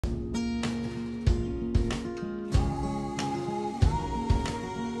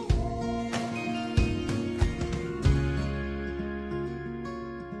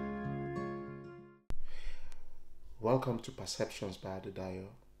Welcome to Perceptions by Adedayo.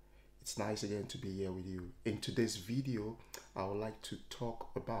 It's nice again to be here with you. In today's video, I would like to talk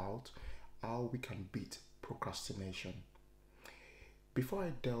about how we can beat procrastination. Before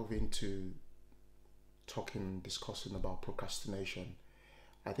I delve into discussing about procrastination,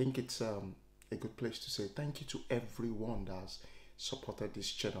 I think it's a good place to say thank you to everyone that's supported this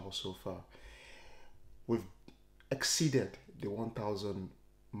channel so far. We've exceeded the 1,000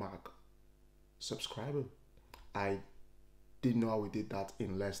 mark subscriber. I didn't know how we did that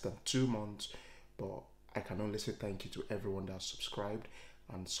in less than 2 months, but I can only say thank you to everyone that subscribed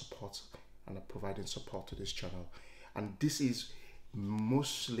and support and are providing support to this channel. And this is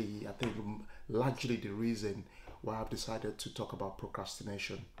mostly, I think, largely the reason why I've decided to talk about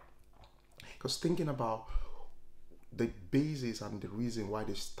procrastination. Because thinking about the basis and the reason why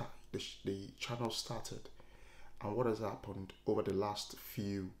the channel started and what has happened over the last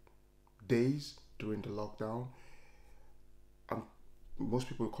few days during the lockdown, and most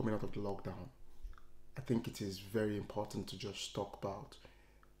people coming out of the lockdown, I think it is very important to just talk about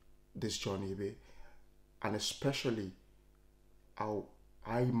this journey a bit, and especially how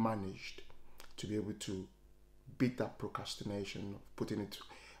I managed to be able to beat that procrastination of putting it,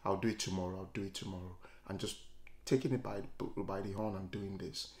 I'll do it tomorrow, and just taking it by the horn and doing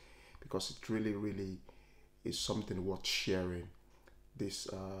this, because it really is something worth sharing, this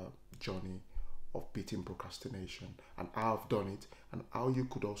journey of beating procrastination and how I've done it and how you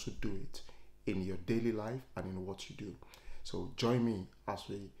could also do it in your daily life and in what you do. So join me as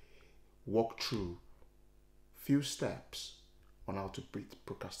we walk through few steps on how to beat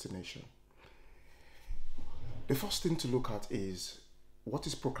procrastination. The first thing to look at is, what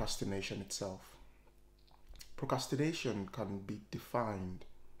is procrastination itself? Procrastination can be defined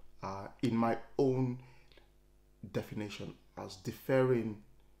in my own definition as deferring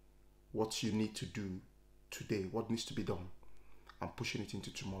what you need to do today, what needs to be done, and pushing it into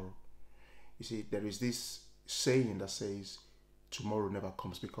tomorrow. You see, there is this saying that says tomorrow never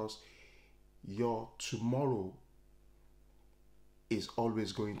comes, because your tomorrow is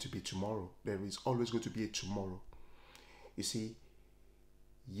always going to be tomorrow. There is always going to be a tomorrow. You see,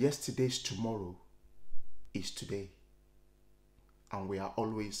 yesterday's tomorrow is today, and we are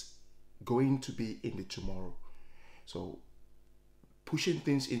always going to be in the tomorrow. So pushing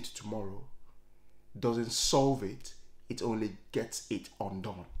things into tomorrow doesn't solve it, it only gets it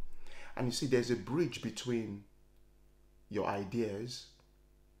undone. And you see, there's a bridge between your ideas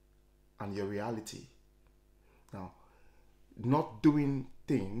and your reality. Now, not doing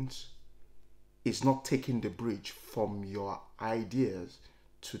things is not taking the bridge from your ideas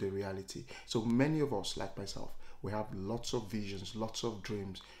to the reality. So many of us, like myself, we have lots of visions, lots of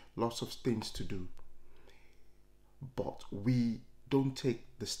dreams, lots of things to do, but we don't take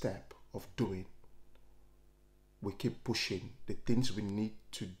the step of doing. We keep pushing the things we need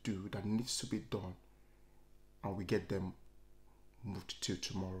to do, that needs to be done, and we get them moved to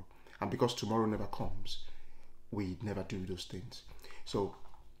tomorrow. And because tomorrow never comes, we never do those things. So,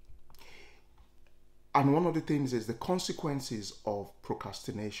 and one of the things is the consequences of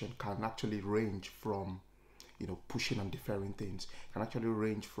procrastination can actually range from, pushing and deferring things, can actually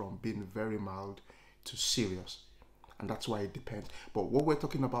range from being very mild to serious. And that's why it depends. But what we're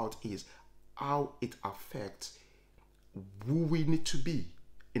talking about is how it affects who we need to be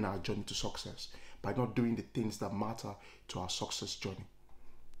in our journey to success by not doing the things that matter to our success journey.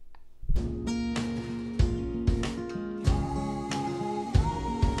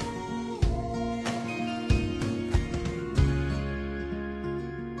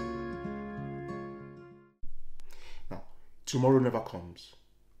 Now, tomorrow never comes.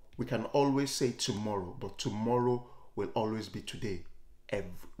 We can always say tomorrow, but tomorrow will always be today,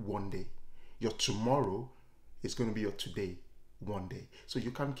 one day. Your tomorrow is going to be your today, one day. So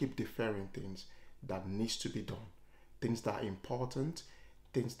you can't keep deferring things that needs to be done, things that are important,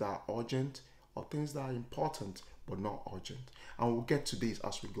 things that are urgent, or things that are important but not urgent. And we'll get to this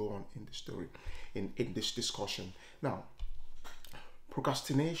as we go on in the story, in this discussion. Now,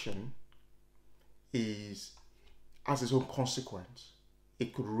 procrastination has its own consequence.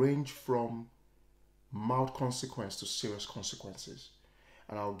 It could range from mild consequence to serious consequences.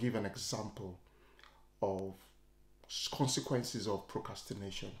 And I'll give an example of consequences of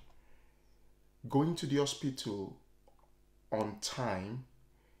procrastination. Going to the hospital on time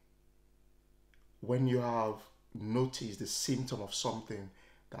when you have noticed the symptom of something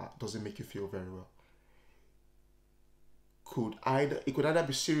that doesn't make you feel very well. It could either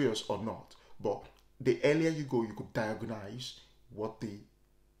be serious or not, but the earlier you go, you could diagnose what the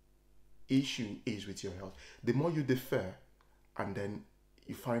issue is with your health. The more you defer, and then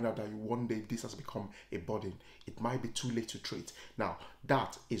you find out that one day this has become a burden. It might be too late to treat. Now,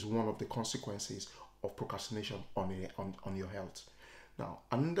 that is one of the consequences of procrastination on your health. Now,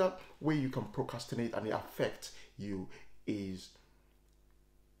 another way you can procrastinate and it affects you is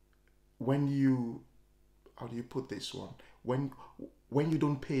when you, how do you put this one? When you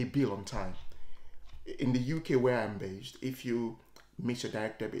don't pay a bill on time. In the UK where I'm based, if you miss your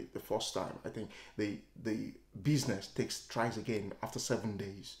direct debit the first time, I think the business tries again after 7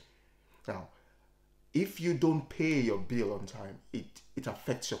 days. Now, if you don't pay your bill on time, it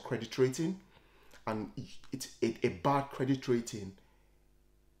affects your credit rating, and a bad credit rating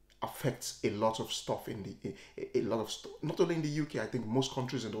affects a lot of stuff not only in the UK. I think most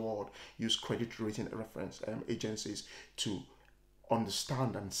countries in the world use credit rating reference agencies to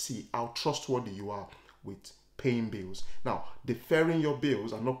understand and see how trustworthy you are with paying bills. Now, deferring your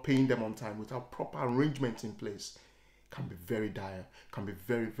bills and not paying them on time without proper arrangements in place can be very dire, can leave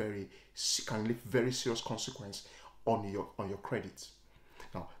very serious consequence on your credit.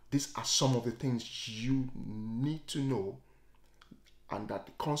 Now, these are some of the things you need to know, and that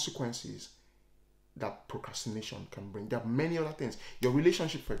the consequences that procrastination can bring. There are many other things. Your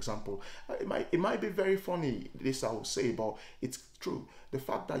relationship, for example, it might be very funny, this I will say, but it's true. The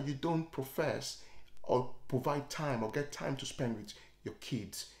fact that you don't profess or provide time or get time to spend with your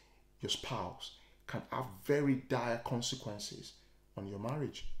kids, your spouse, can have very dire consequences on your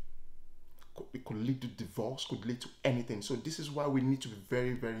marriage. It could lead to divorce, could lead to anything. So this is why we need to be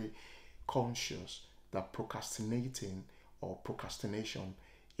very, very conscious that procrastinating or procrastination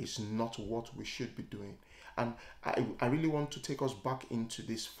is not what we should be doing. And I really want to take us back into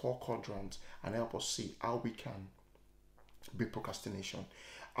these 4 quadrants and help us see how we can beat procrastination.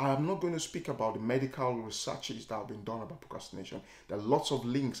 I'm not going to speak about the medical researches that have been done about procrastination. There are lots of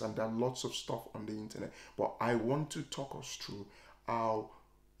links and there are lots of stuff on the internet, but I want to talk us through how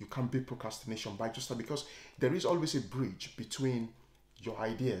you can beat procrastination because there is always a bridge between your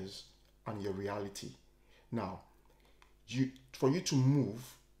ideas and your reality. Now, for you to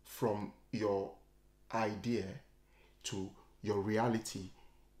move from your idea to your reality,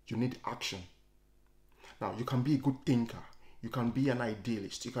 you need action. Now, you can be a good thinker, you can be an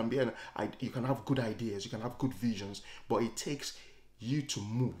idealist, you can have good ideas, you can have good visions, but it takes you to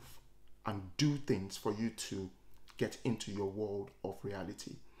move and do things for you to get into your world of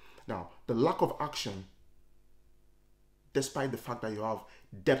reality. Now, the lack of action, despite the fact that you have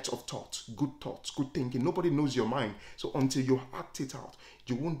depth of thoughts, good thinking, nobody knows your mind. So until you act it out,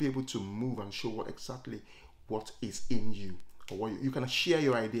 you won't be able to move and show exactly what is in you. Or what you can share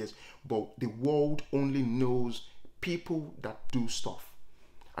your ideas, but the world only knows people that do stuff.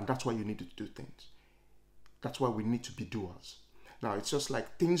 And that's why you need to do things. That's why we need to be doers. Now, it's just like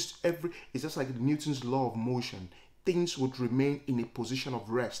it's just like Newton's law of motion. Things would remain in a position of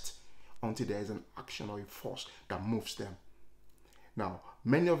rest until there is an action or a force that moves them. Now,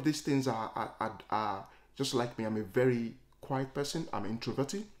 many of these things are just like me. I'm a very quiet person. I'm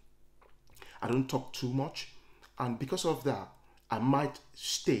introverted. I don't talk too much. And because of that,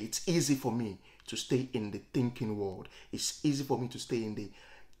 it's easy for me to stay in the thinking world. It's easy for me to stay in the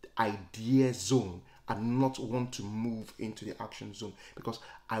idea zone and not want to move into the action zone, because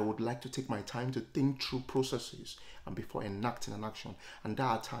I would like to take my time to think through processes and before enacting an action. And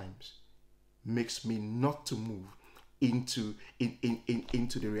that at times makes me not to move into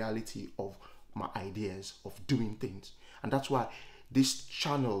the reality of my ideas of doing things. And that's why this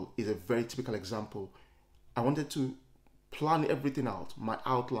channel is a very typical example. I wanted to plan everything out, my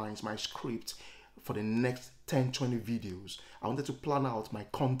outlines, my script for the next 10-20 videos. I wanted to plan out my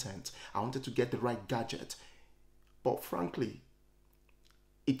content. I wanted to get the right gadget. But frankly,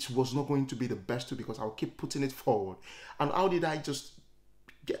 it was not going to be the best too, because I'll keep putting it forward. And how did I just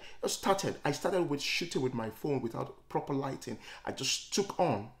get started? I started with shooting with my phone without proper lighting. I just took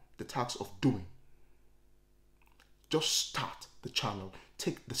on the task of doing. Just start the channel.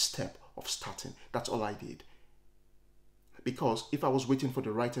 Take the step of starting. That's all I did. Because if I was waiting for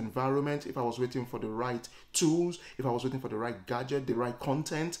the right environment, if I was waiting for the right tools, if I was waiting for the right gadget, the right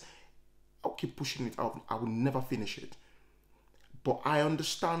content, I'll keep pushing it out. I will never finish it. But I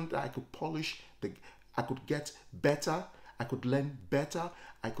understand that I could polish, I could get better, I could learn better,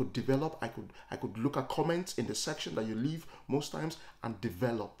 I could develop, I could look at comments in the section that you leave most times and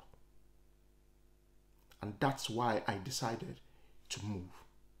develop. And that's why I decided to move.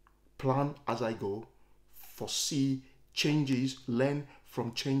 Plan as I go, foresee changes, learn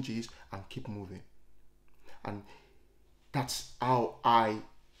from changes, and keep moving. And that's how I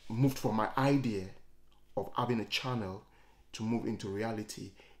moved from my idea of having a channel to move into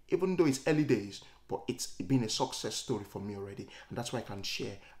reality. Even though it's early days, but it's been a success story for me already. And that's why I can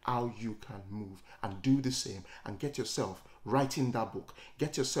share how you can move and do the same and get yourself writing that book,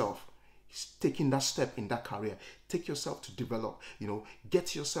 get yourself taking that step in that career, take yourself to develop,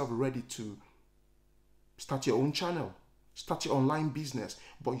 get yourself ready to start your own channel, start your online business.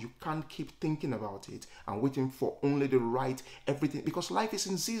 But you can't keep thinking about it and waiting for only the right everything, because life is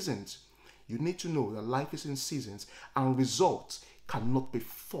in seasons. You need to know that life is in seasons and results cannot be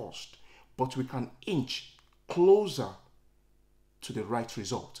forced, but we can inch closer to the right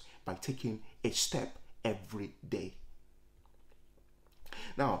result by taking a step every day.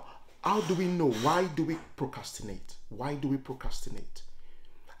 Now, how do we know? Why do we procrastinate? Why do we procrastinate?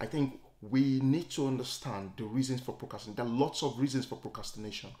 I think we need to understand the reasons for procrastination. There are lots of reasons for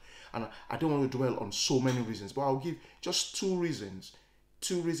procrastination, and I don't want to dwell on so many reasons, but I'll give just two reasons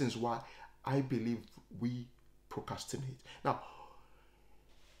why I believe we procrastinate. Now,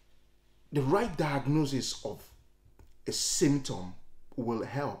 the right diagnosis of a symptom will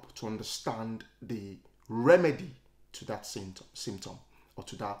help to understand the remedy to that symptom or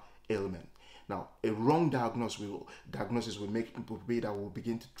to that ailment. Now, a wrong diagnosis will make that will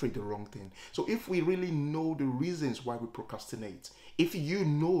begin to treat the wrong thing. So if we really know the reasons why we procrastinate, if you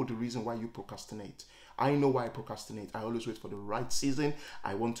know the reason why you procrastinate, I know why I procrastinate. I always wait for the right season.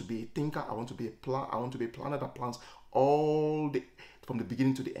 I want to be a thinker. I want to be a planner that plans from the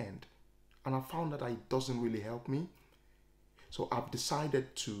beginning to the end. And I found that it doesn't really help me. So I've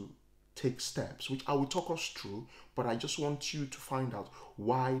decided to take steps, which I will talk us through, but I just want you to find out,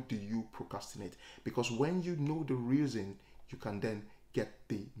 why do you procrastinate? Because when you know the reason, you can then get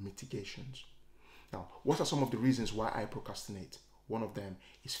the mitigations. Now, what are some of the reasons why I procrastinate? One of them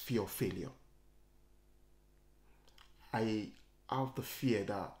is fear of failure. I have the fear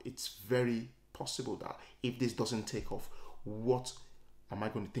that it's very possible that if this doesn't take off, what am I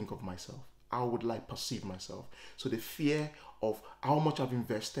going to think of myself? How would I perceive myself? So the fear of how much I've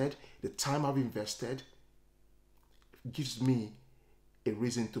invested, the time I've invested, gives me a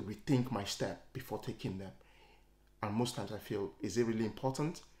reason to rethink my step before taking them. And most times I feel, is it really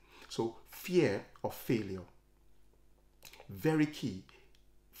important? So fear of failure. Very key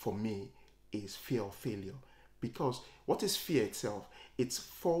for me is fear of failure. Because what is fear itself? It's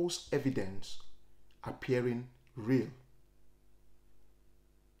false evidence appearing real.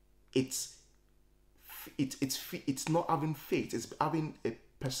 It's not having faith. It's having a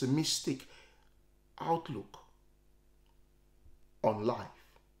pessimistic outlook on life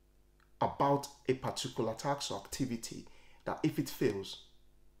about a particular task or activity, that if it fails,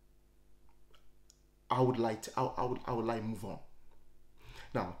 I would like move on.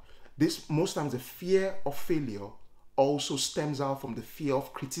 Now, this most times the fear of failure also stems out from the fear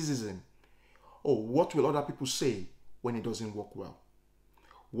of criticism. Oh, what will other people say when it doesn't work well?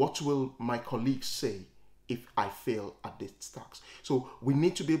 What will my colleagues say if I fail at this task? So we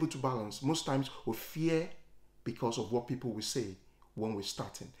need to be able to balance. Most times we fear because of what people will say when we're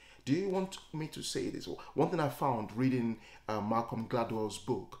starting. Do you want me to say this? One thing I found reading Malcolm Gladwell's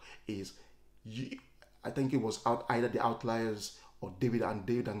book is, I think it was either The Outliers or David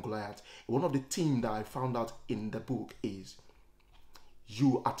and Goliath. One of the themes that I found out in the book is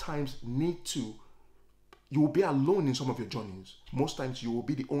you at times you will be alone in some of your journeys. Most times you will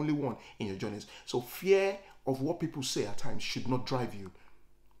be the only one in your journeys. So fear of what people say at times should not drive you.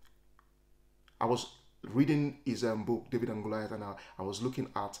 I was reading his book, David and Goliath, and I was looking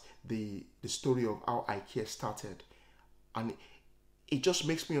at the story of how IKEA started. And it just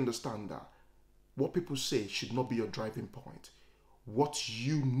makes me understand that what people say should not be your driving point. What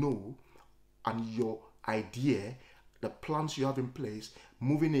you know and your idea, the plans you have in place,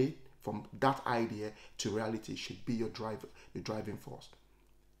 moving it from that idea to reality should be your driving force.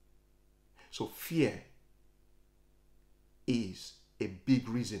 So fear is a big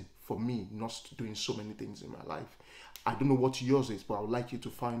reason for me not doing so many things in my life. I don't know what yours is, but I would like you to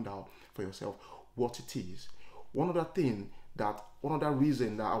find out for yourself what it is. One other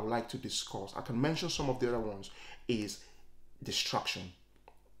reason that I would like to discuss, I can mention some of the other ones, is distraction.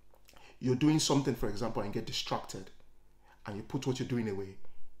 You're doing something, for example, and get distracted, and you put what you're doing away,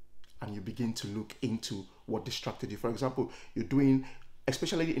 and you begin to look into what distracted you. For example, you're doing,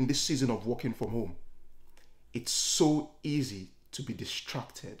 especially in this season of working from home, it's so easy to be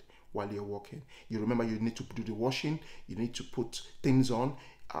distracted while you're working. You remember you need to do the washing, you need to put things on,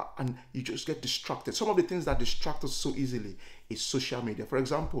 and you just get distracted. Some of the things that distract us so easily is social media. For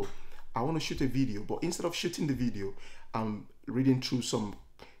example, I want to shoot a video, but instead of shooting the video, I'm reading through some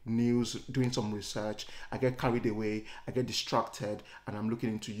news, doing some research, I get carried away, I get distracted, and I'm looking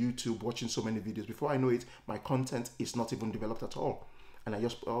into YouTube, watching so many videos. Before I know it, my content is not even developed at all. And I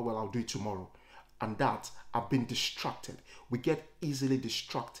just, oh, well, I'll do it tomorrow. and that have been distracted. We get easily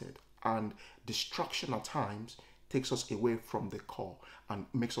distracted, and distraction at times takes us away from the core and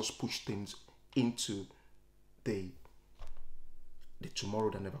makes us push things into the tomorrow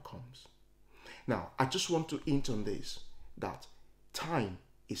that never comes. Now, I just want to hint on this, that time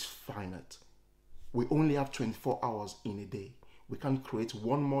is finite. We only have 24 hours in a day. We can't create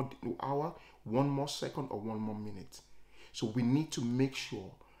one more hour, one more second, or one more minute. So we need to make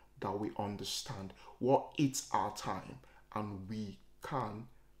sure that we understand what is our time, and we can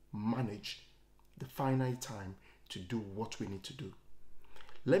manage the finite time to do what we need to do.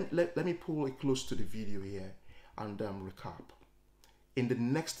 Let me pull it close to the video here and recap. In the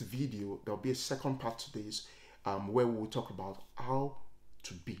next video, there'll be a second part to this where we'll talk about how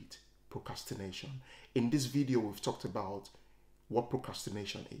to beat procrastination. In this video, we've talked about what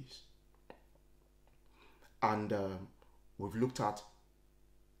procrastination is. And we've looked at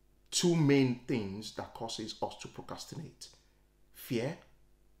two main things that causes us to procrastinate. Fear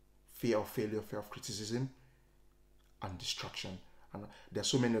of failure, fear of criticism, and distraction. And there's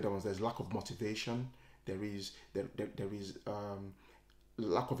so many other ones. There's lack of motivation. There is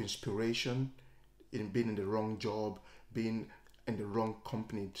lack of inspiration, in being in the wrong job, being in the wrong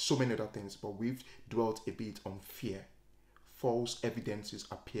company, so many other things. But we've dwelt a bit on fear, false evidences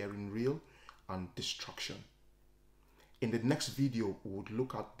appearing real, and distraction. In the next video, we would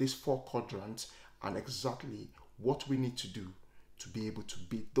look at these 4 quadrants and exactly what we need to do to be able to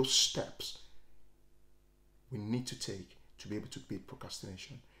beat those steps we need to take to be able to beat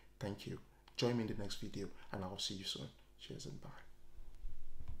procrastination. Thank you. Join me in the next video, and I'll see you soon. Cheers and bye.